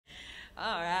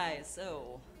All right,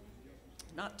 so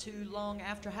not too long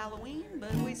after Halloween,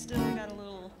 but we still got a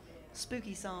little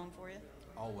spooky song for you.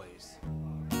 Always.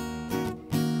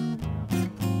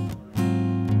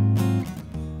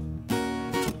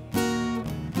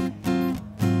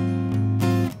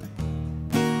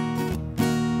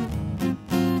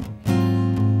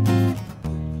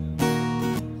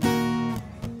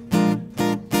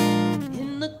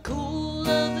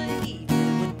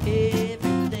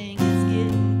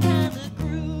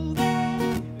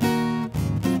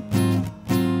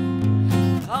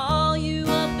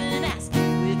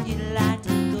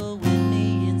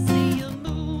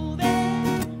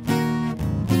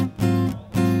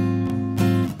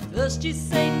 First you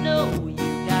say no,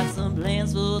 you got some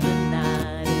plans for the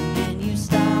night, and then you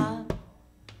stop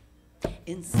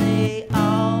and say,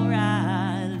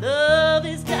 alright, love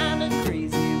is kinda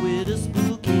crazy with a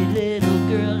spooky little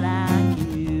girl like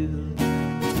you.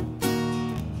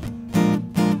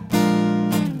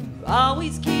 You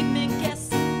always keep me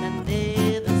guessing, I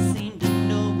never seem to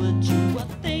know what you are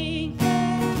thinking.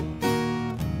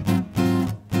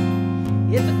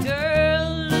 If a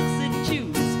girl looks at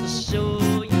you, it's for sure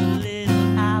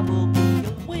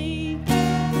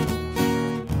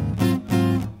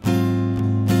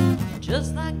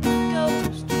just like a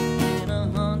ghost in a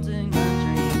haunting my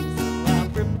dreams. So I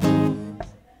propose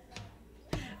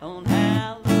on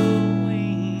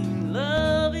Halloween.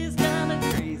 Love is kinda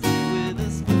crazy with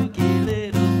a spooky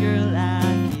little girl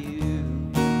like you.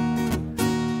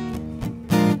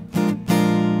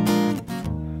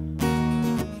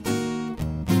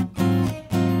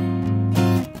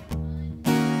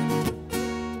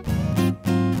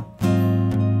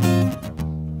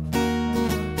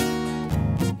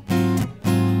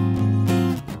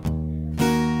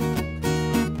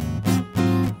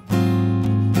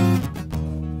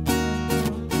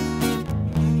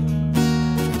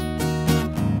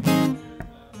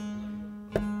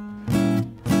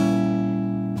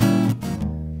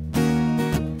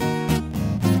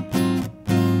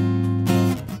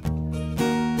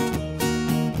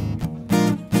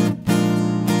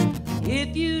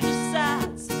 If you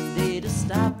decide someday to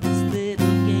stop this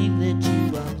little game that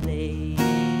you are playing,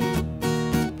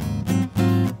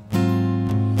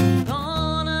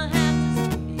 gonna have to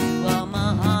skip you while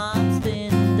my heart's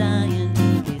been dying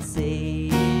to be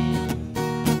saying.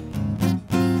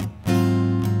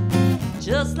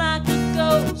 Just like a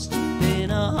ghost, you've been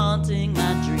haunting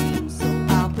my dreams, so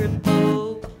I'll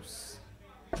propose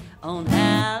on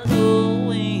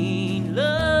Halloween.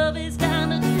 Love is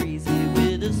kinda crazy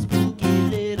with a spooky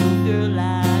little girl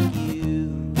like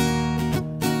you.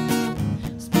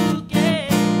 Spooky.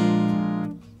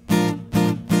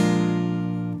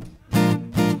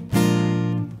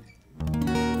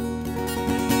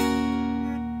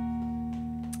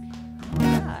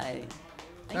 All right.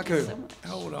 Thank you so much.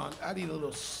 Hold on. I need a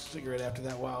little cigarette after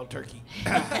that wild turkey.